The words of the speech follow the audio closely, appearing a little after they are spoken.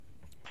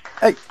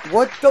Hey,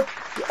 what the?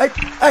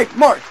 Hey,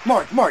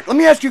 Mark, let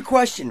me ask you a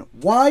question.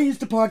 Why is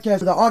the podcast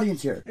for the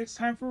audience here? It's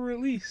time for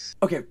release.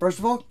 Okay, first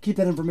of all, keep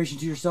that information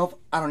to yourself.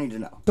 I don't need to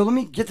know. So let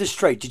me get this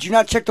straight. Did you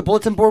not check the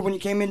bulletin board when you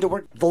came into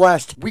work the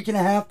last week and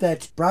a half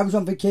that Brad was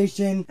on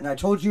vacation and I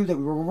told you that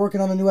we were working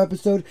on a new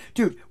episode?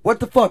 Dude, what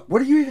the fuck?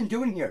 What are you even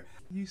doing here?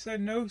 You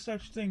said no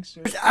such thing,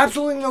 sir. There's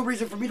absolutely no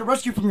reason for me to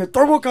rescue you from your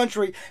third world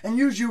country and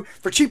use you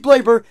for cheap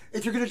labor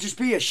if you're gonna just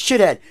be a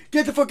shithead.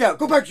 Get the fuck out.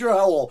 Go back to your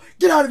hellhole.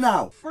 Get out of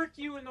now. Frick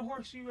you and the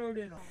horse you rode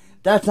in on.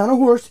 That's not a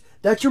horse.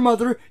 That's your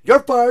mother.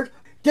 You're fired.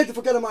 Get the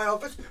fuck out of my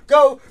office.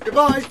 Go.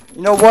 Goodbye.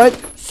 You know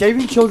what?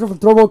 Saving children from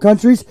third world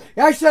countries.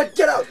 I said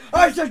get out.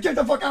 I said get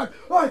the fuck out.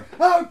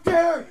 How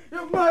dare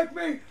you make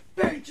me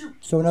beat you?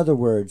 So in other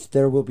words,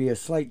 there will be a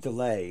slight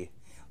delay.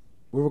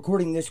 We're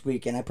recording this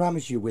week, and I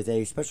promise you, with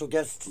a special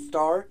guest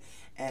star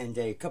and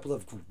a couple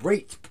of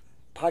great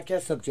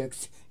podcast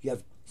subjects, you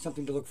have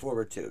something to look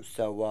forward to.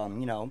 So,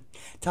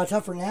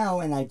 ta-ta for now,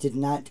 and I did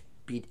not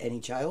beat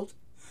any child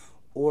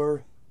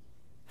or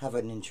have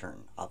an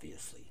intern,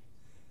 obviously.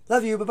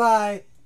 Love you, bye-bye.